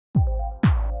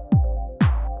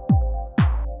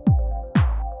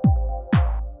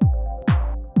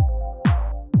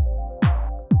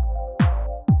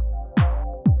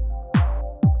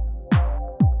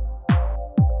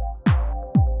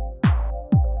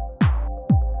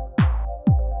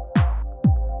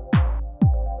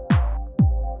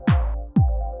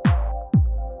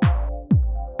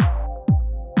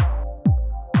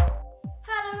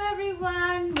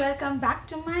back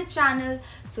to my channel.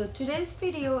 So today's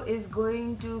video is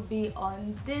going to be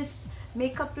on this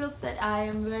makeup look that I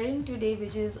am wearing today,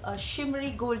 which is a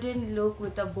shimmery golden look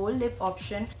with a bold lip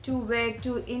option to wear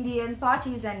to Indian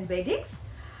parties and weddings.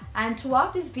 And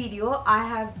throughout this video I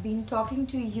have been talking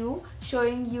to you,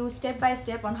 showing you step by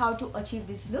step on how to achieve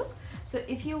this look. So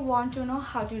if you want to know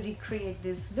how to recreate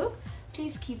this look,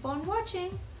 please keep on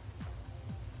watching.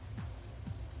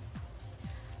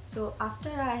 So after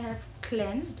I have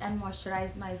cleansed and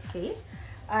moisturized my face,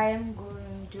 I am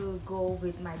going to go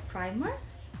with my primer.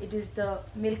 It is the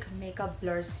Milk Makeup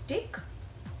Blur Stick.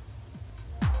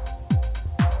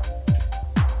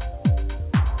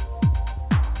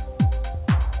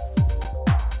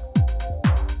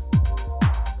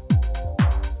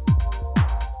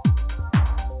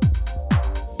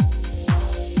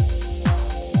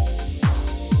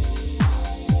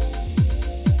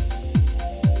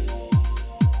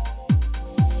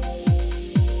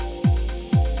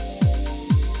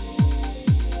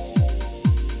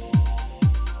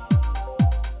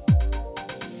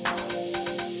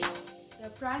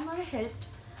 Primer helped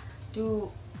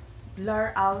to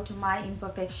blur out my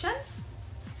imperfections,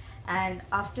 and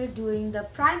after doing the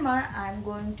primer I'm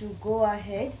going to go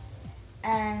ahead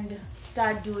and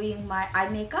start doing my eye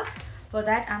makeup. For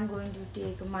that I'm going to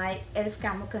take my e.l.f.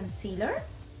 Camo Concealer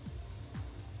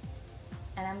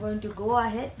and I'm going to go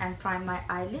ahead and prime my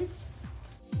eyelids.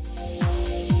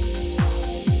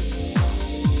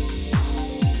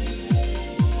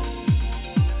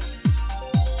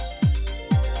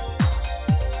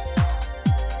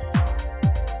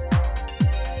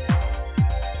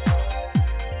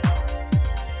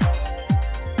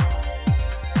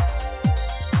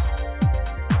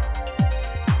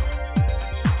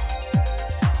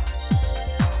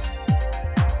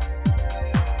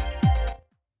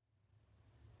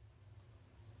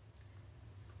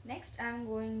 Next I'm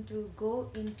going to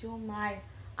go into my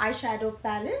eyeshadow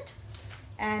palette,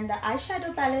 and the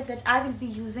eyeshadow palette that I will be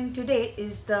using today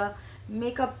is the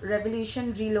Makeup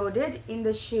Revolution Reloaded in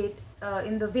the shade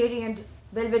in the variant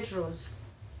Velvet Rose.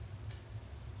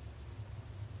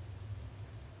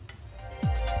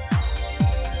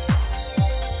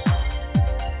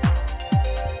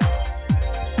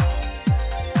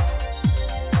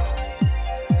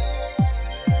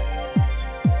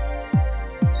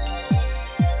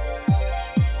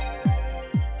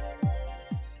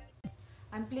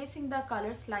 Placing the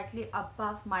color slightly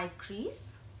above my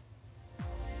crease.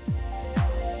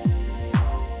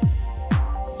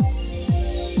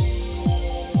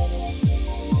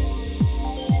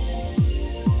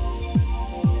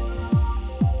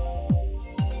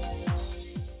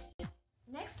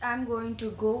 Next I'm going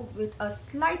to go with a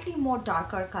slightly more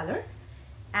darker color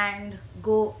and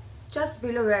go just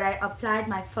below where I applied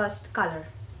my first color.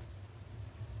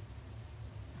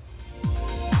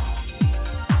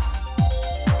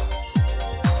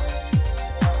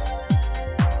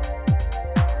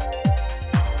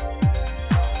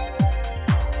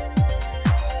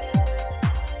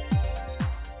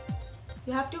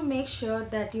 You have to make sure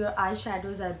that your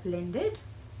eyeshadows are blended.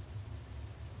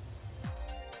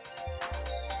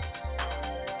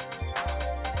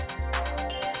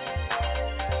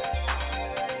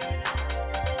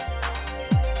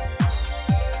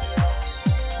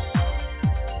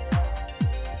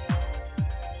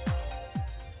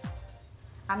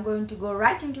 I'm going to go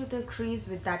right into the crease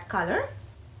with that color.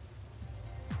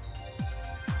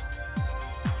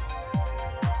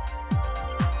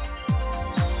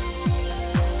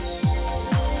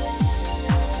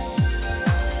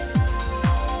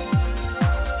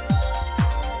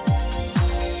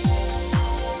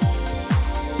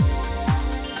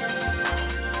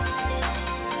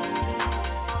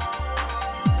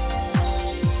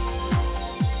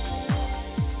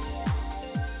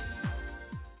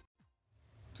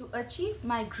 To achieve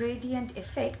my gradient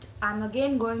effect, I'm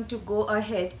again going to go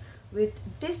ahead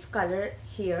with this color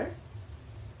here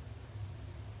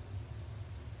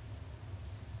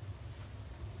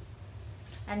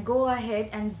and go ahead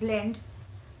and blend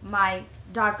my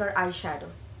darker eyeshadow.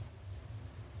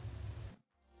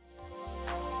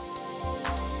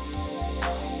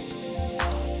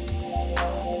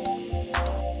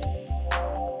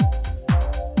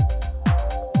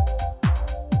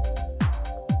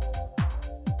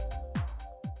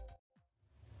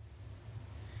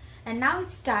 And now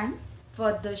it's time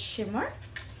for the shimmer.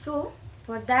 So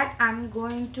for that I'm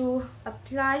going to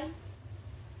apply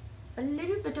a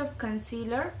little bit of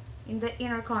concealer in the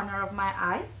inner corner of my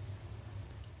eye.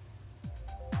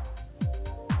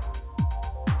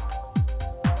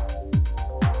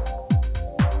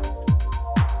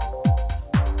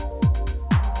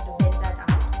 I'm going to blend that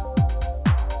out.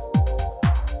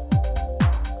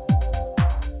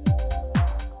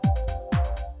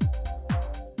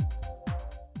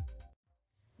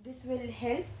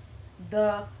 help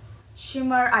the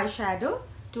shimmer eyeshadow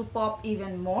to pop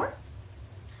even more.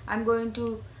 I'm going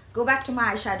to go back to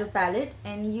my eyeshadow palette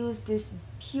and use this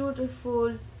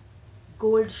beautiful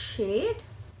gold shade.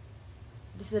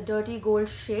 This is a dirty gold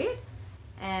shade,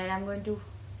 and I'm going to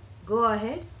go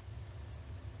ahead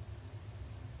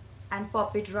and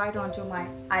pop it right onto my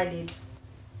eyelid.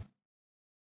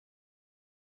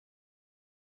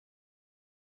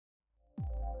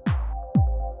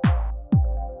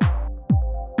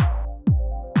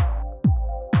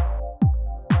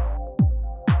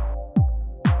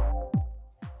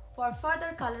 For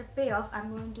further color payoff,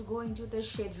 I'm going to go into the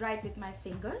shade right with my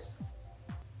fingers.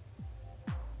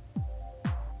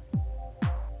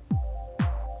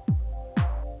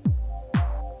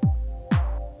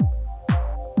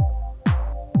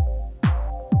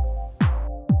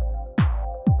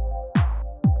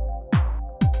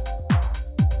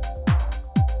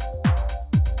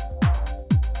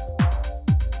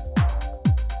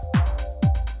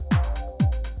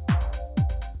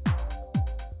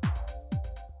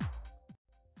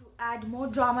 Add more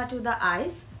drama to the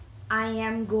eyes, I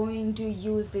am going to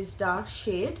use this dark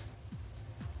shade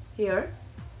here.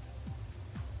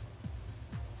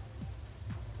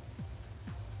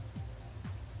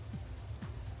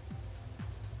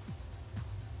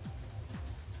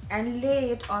 And lay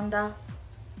it on the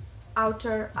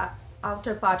outer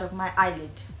part of my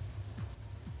eyelid.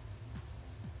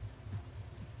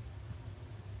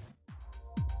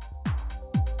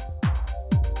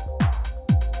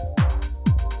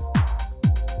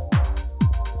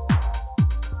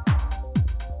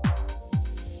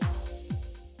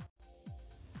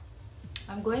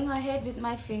 I'm going ahead with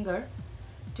my finger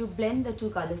to blend the two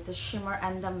colors, the shimmer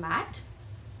and the matte.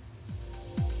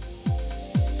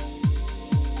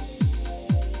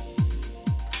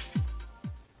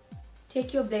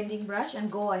 Take your blending brush and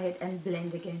go ahead and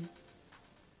blend again.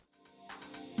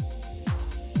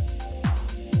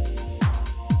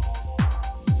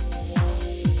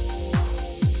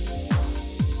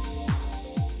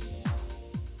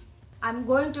 I'm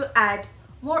going to add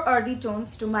more earthy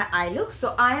tones to my eye look,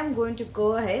 so I am going to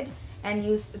go ahead and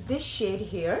use this shade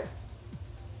here,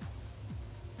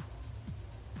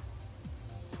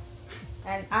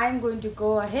 and I'm going to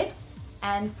go ahead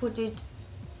and put it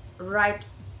right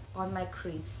on my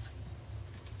crease.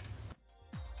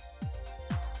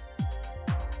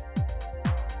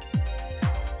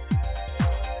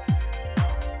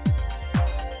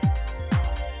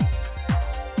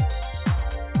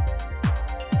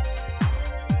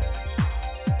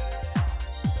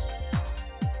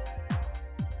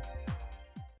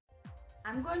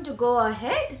 I'm going to go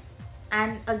ahead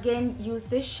and again use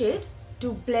this shade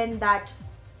to blend that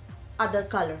other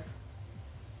color.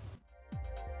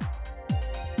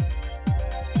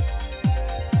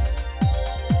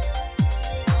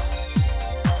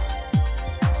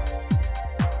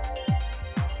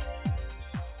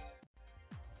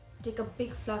 Take a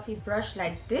big fluffy brush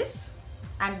like this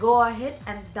and go ahead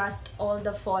and dust all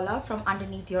the fallout from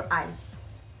underneath your eyes.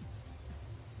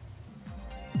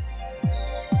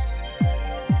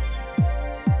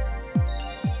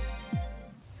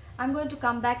 I'm going to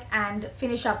come back and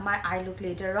finish up my eye look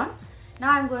later on.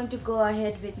 Now I'm going to go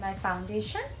ahead with my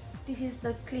foundation. This is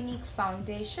the Clinique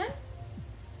foundation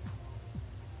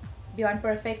Beyond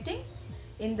Perfecting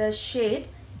in the shade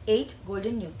 8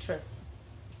 Golden Neutral.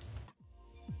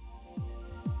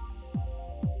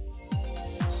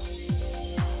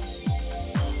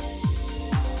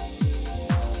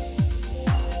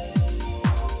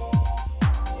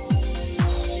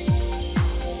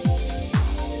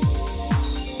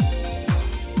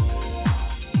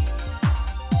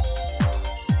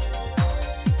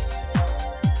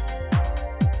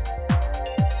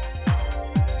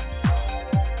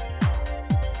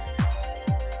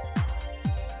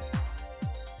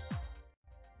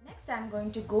 I'm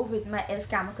going to go with my e.l.f.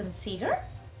 Camo Concealer.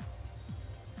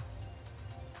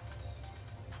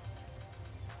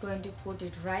 Going to put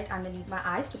it right underneath my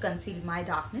eyes to conceal my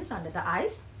darkness under the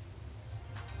eyes.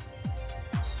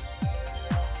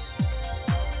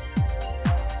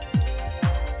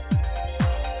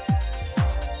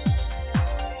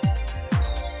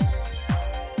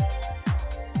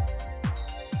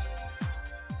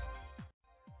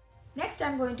 Next,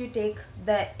 I'm going to take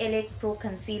the LA Pro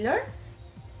Concealer.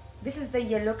 This is the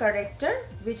yellow corrector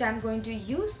which I'm going to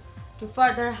use to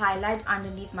further highlight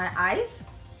underneath my eyes,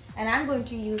 and I'm going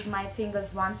to use my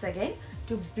fingers once again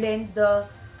to blend the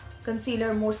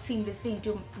concealer more seamlessly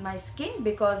into my skin,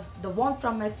 because the warmth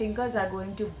from my fingers are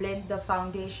going to blend the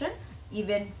foundation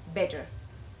even better.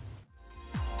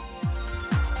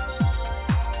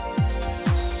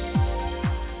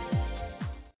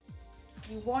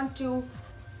 want to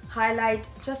highlight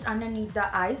just underneath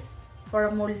the eyes for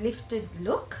a more lifted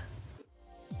look.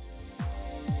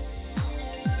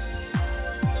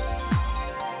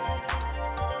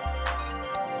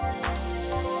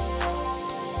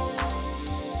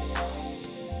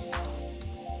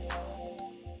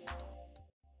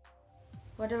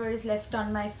 Whatever is left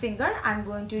on my finger, I'm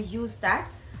going to use that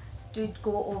to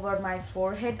go over my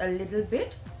forehead a little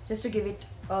bit, just to give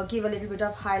a little bit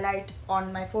of highlight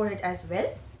on my forehead as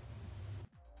well.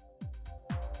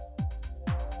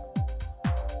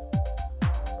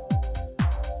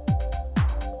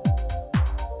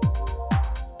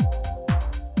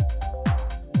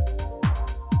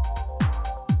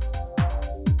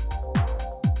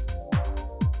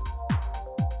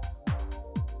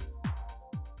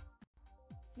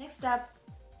 Next up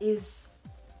is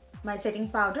my setting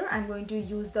powder. I'm going to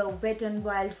use the Wet n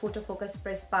Wild Photo Focus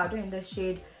Press powder in the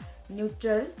shade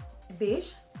Neutral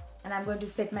Beige, and I'm going to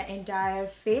set my entire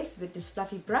face with this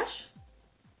fluffy brush.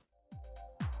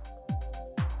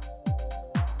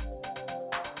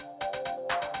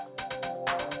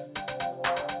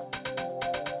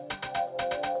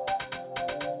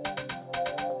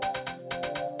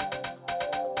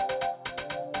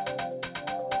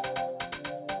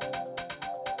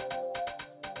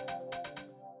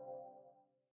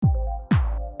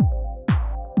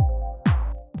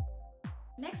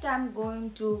 Next, I'm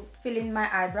going to fill in my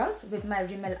eyebrows with my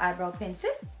Rimmel eyebrow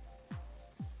pencil.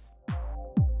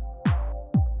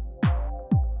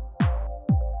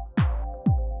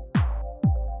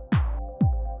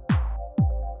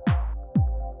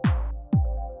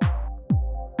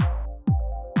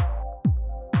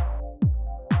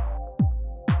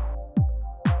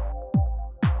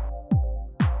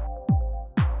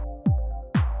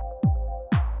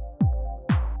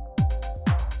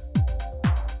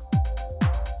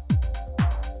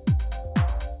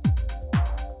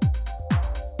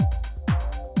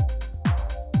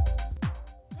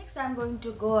 I'm going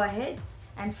to go ahead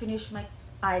and finish my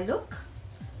eye look.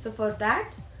 So for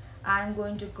that, I'm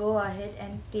going to go ahead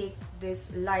and take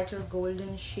this lighter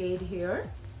golden shade here,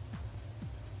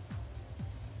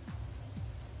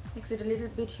 mix it a little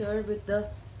bit here with the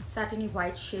satiny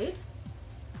white shade,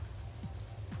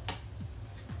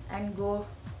 and go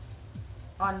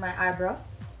on my eyebrow.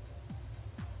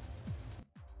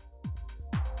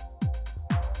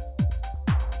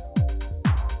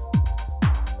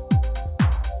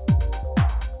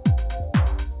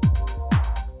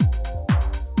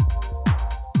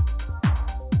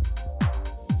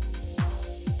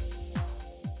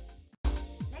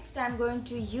 Next, I'm going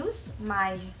to use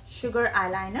my sugar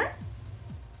eyeliner,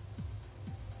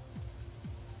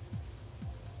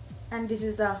 and this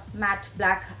is a matte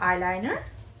black eyeliner.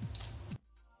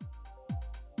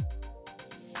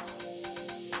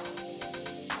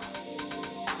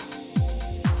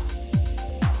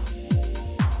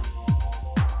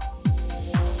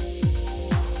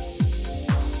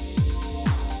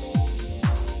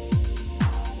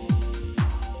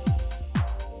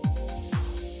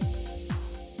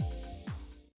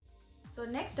 So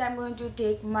next, I'm going to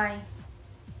take my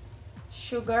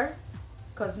Sugar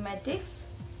Cosmetics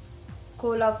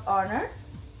Kohl of Honor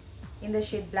in the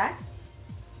shade black,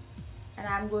 and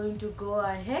I'm going to go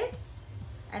ahead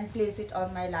and place it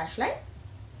on my lash line.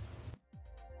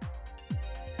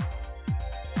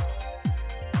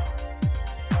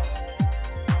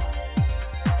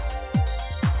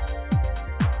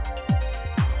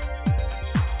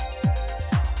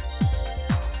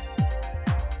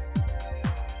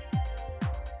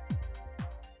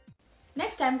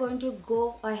 Next, I'm going to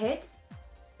go ahead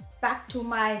back to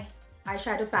my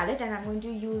eyeshadow palette, and I'm going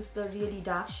to use the really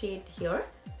dark shade here,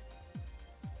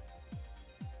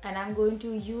 and I'm going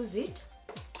to use it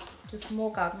to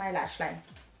smoke out my lash line.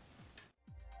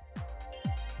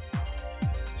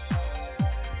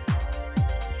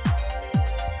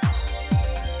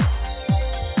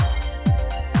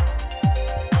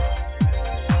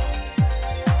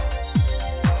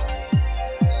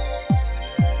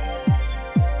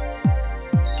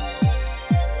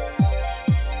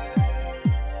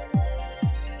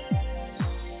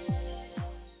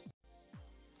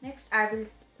 Next, I will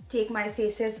take my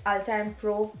Faces Ultime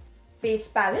Pro face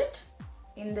palette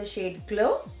in the shade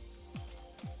Glow,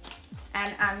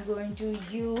 and I'm going to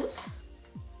use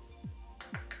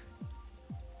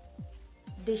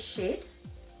this shade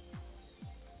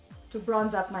to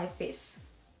bronze up my face.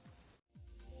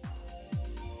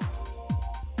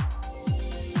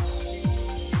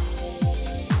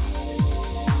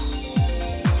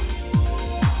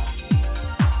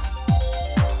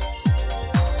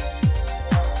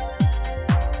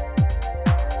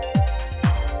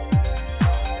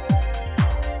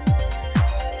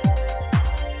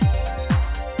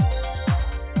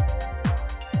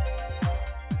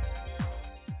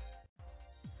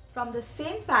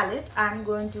 same palette, I'm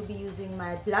going to be using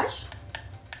my blush.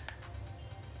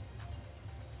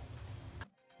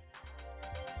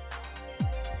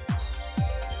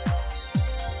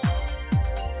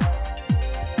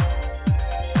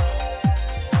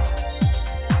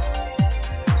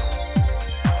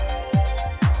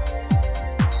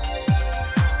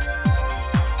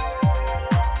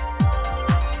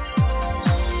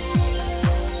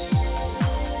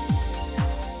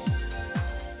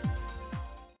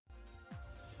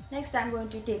 Next, I'm going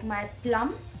to take my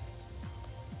Plum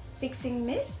Fixing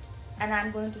Mist and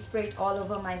I'm going to spray it all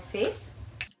over my face.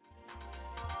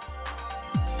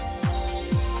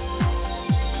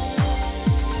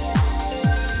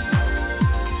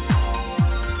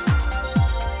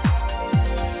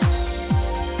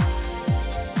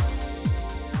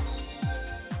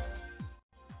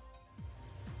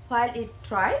 While it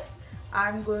dries,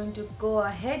 I'm going to go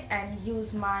ahead and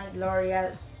use my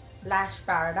L'Oreal Lash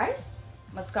Paradise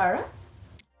mascara.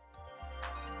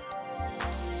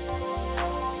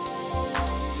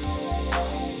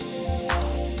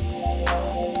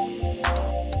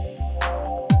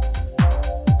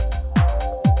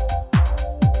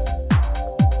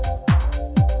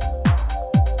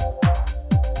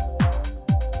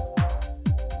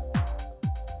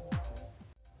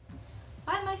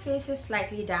 While my face is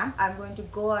slightly damp, I'm going to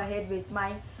go ahead with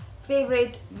my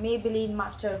favorite Maybelline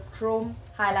Master Chrome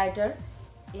highlighter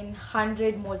in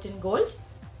 100 Molten Gold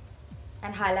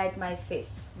and highlight my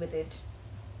face with it.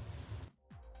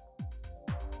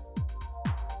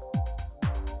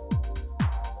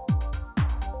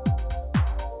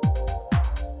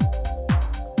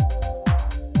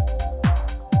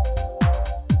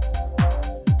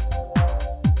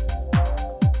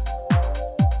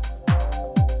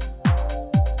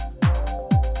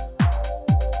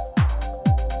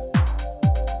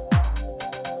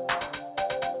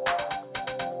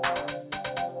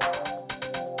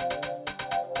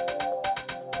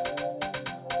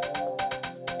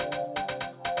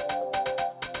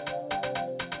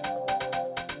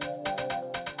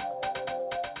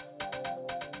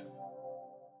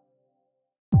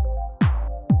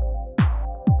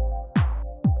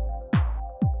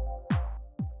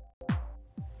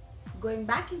 Going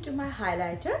back into my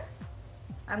highlighter,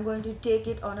 I'm going to take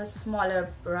it on a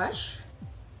smaller brush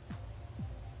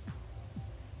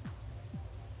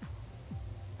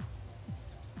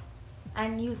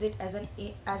and use it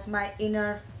as my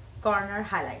inner corner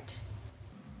highlight.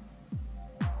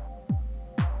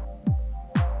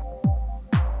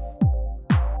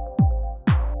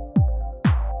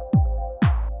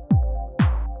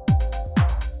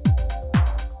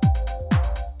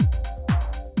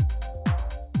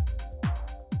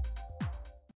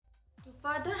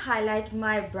 Further highlight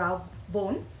my brow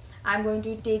bone, I'm going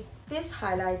to take this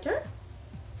highlighter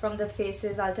from the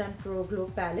Faces Ultime Pro Glow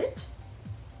palette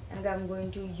and I'm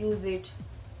going to use it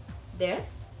there.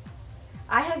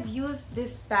 I have used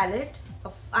this palette,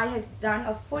 I have done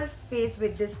a full face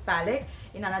with this palette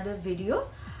in another video.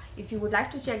 If you would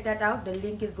like to check that out, the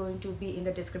link is going to be in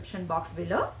the description box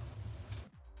below.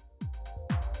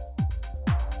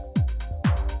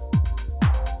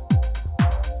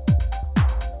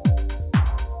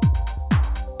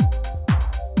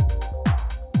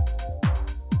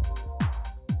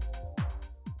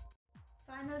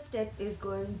 Step is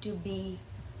going to be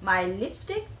my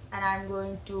lipstick and I'm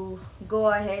going to go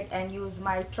ahead and use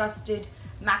my trusted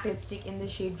MAC lipstick in the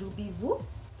shade Ruby Woo,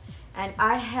 and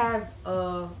I have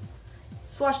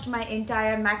swatched my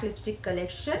entire MAC lipstick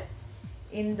collection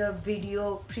in the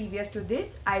video previous to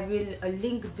this. I will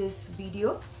link this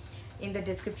video in the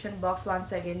description box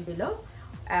once again below,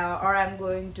 or I'm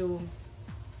going to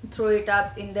throw it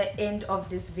up in the end of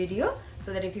this video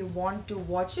so that if you want to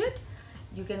watch it,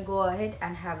 you can go ahead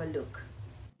and have a look.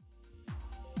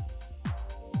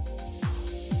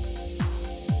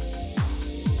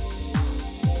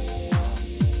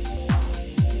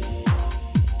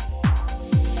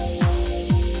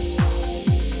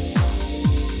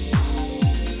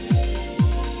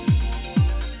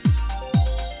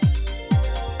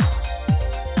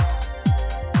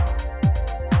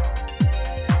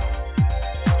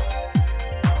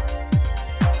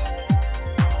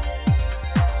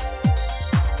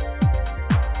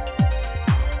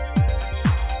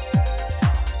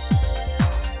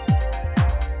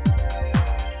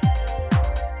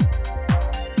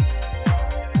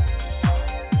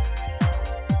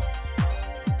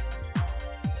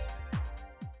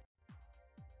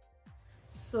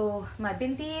 So my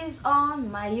binti is on,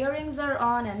 my earrings are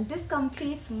on, and this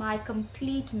completes my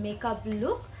complete makeup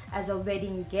look as a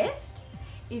wedding guest.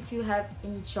 If you have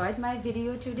enjoyed my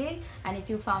video today and if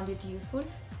you found it useful,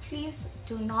 please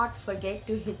do not forget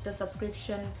to hit the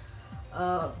subscription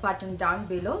button down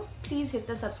below. Please hit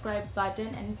the subscribe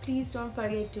button and please don't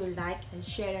forget to like and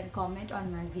share and comment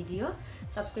on my video.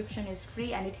 Subscription is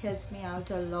free and it helps me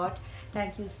out a lot.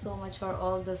 Thank you so much for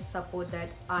all the support that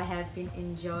I have been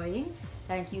enjoying.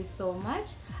 Thank you so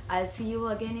much. I'll see you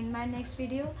again in my next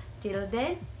video. Till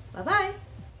then, bye bye.